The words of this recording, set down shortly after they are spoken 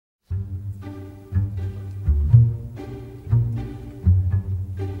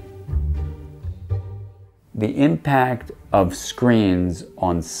the impact of screens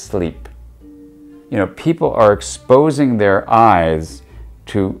on sleep. You know, people are exposing their eyes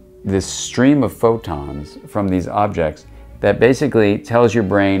to this stream of photons from these objects that basically tells your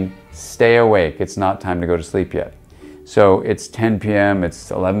brain, stay awake, it's not time to go to sleep yet. So it's 10 p.m.,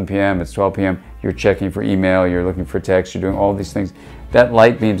 it's 11 p.m., it's 12 p.m., you're checking for email, you're looking for text, you're doing all these things. That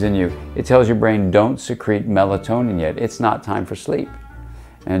light beams in you. It tells your brain, don't secrete melatonin yet, it's not time for sleep.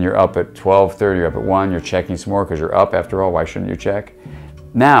 And you're up at 12:30, you're up at 1, you're checking some more because you're up after all, why shouldn't you check?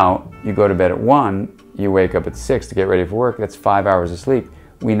 Now, you go to bed at 1, you wake up at 6 to get ready for work, that's 5 hours of sleep.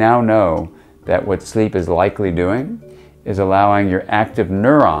 We now know that what sleep is likely doing is allowing your active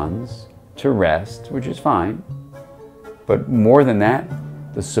neurons to rest, which is fine. But more than that,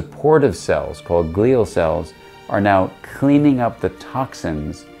 the supportive cells, called glial cells, are now cleaning up the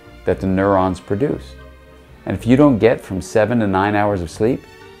toxins that the neurons produce. And if you don't get from 7 to 9 hours of sleep,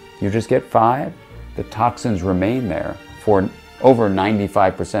 you just get 5, the toxins remain there for over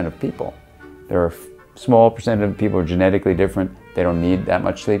 95% of people. There are a small percentage of people who are genetically different, they don't need that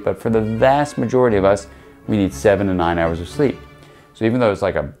much sleep, but for the vast majority of us, we need 7 to 9 hours of sleep. So even though it's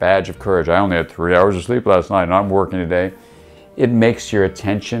like a badge of courage, I only had 3 hours of sleep last night and I'm working today, it makes your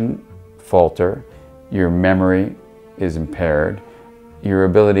attention falter, your memory is impaired, your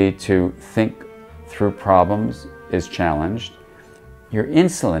ability to think through problems is challenged, your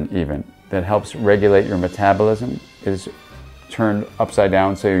insulin even, that helps regulate your metabolism, is turned upside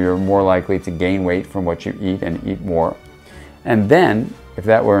down, so you're more likely to gain weight from what you eat and eat more. And then, if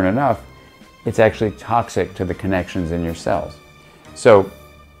that weren't enough, it's actually toxic to the connections in your cells. So,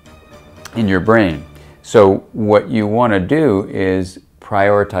 in your brain. So what you want to do is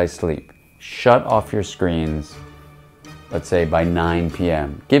prioritize sleep. Shut off your screens, let's say by 9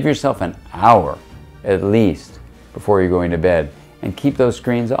 p.m. Give yourself an hour at least before you're going to bed and keep those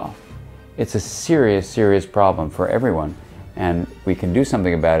screens off. It's a serious, serious problem for everyone, and we can do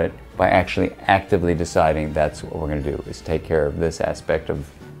something about it by actually actively deciding that's what we're going to do, is take care of this aspect of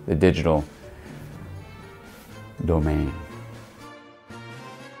the digital domain.